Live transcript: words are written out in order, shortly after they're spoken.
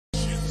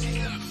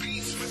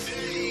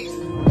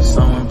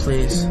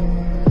please.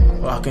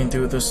 Walking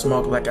through the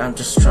smoke like I'm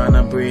just trying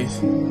to breathe.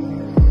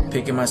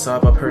 Picking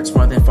myself up hurts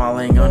more than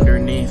falling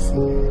underneath.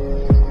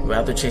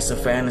 Rather chase a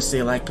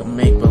fantasy like a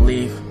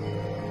make-believe.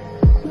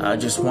 I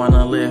just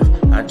wanna live,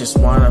 I just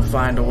wanna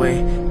find a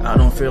way. I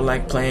don't feel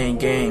like playing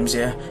games,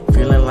 yeah.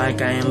 Feeling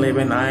like I ain't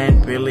living, I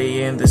ain't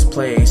really in this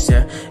place,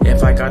 yeah.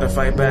 If I gotta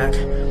fight back,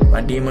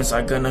 my demons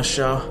are gonna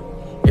show.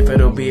 If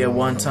it'll be at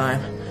one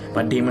time,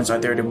 my demons are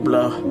there to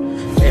blow.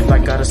 If I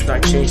gotta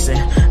start chasing,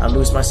 I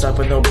lose myself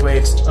with no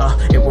breaks.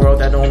 A world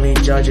that only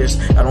judges.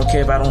 I don't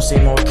care if I don't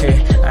seem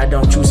okay. I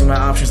don't choosing my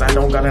options, I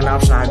don't got an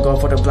option. I go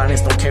for the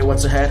blindness, don't care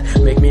what's ahead.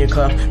 Make me a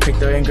cup, pick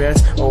the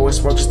ingreds.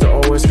 Always work just to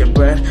always get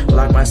bread.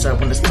 Lock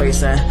myself in this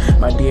place and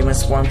my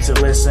demons swarm to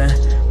listen.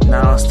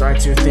 Now I'll start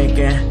to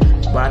thinking.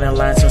 Riding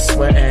lines of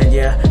sweatin,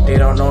 yeah. They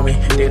don't know me,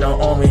 they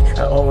don't own me.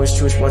 I always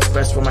choose what's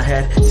best for my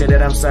head. Say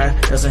that I'm sad,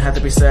 doesn't have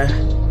to be said.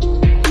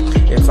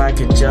 If I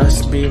could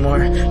just be more,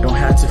 don't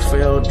have to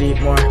feel deep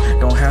more,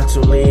 don't have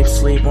to leave,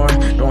 sleep more,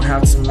 don't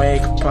have to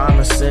make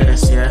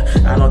promises, yeah.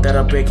 I know that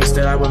I'll break,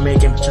 instead I would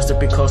make him just to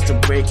be close to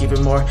break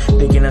even more.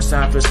 Thinking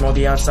inside feels more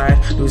the outside,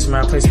 losing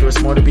my place feels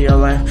more to be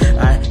alive.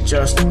 I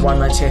just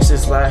wanna chase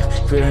this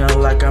life, feeling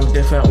like I'm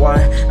different, why?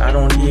 I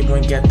don't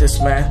even get this,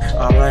 man,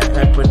 all I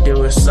ever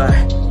do is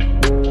sigh.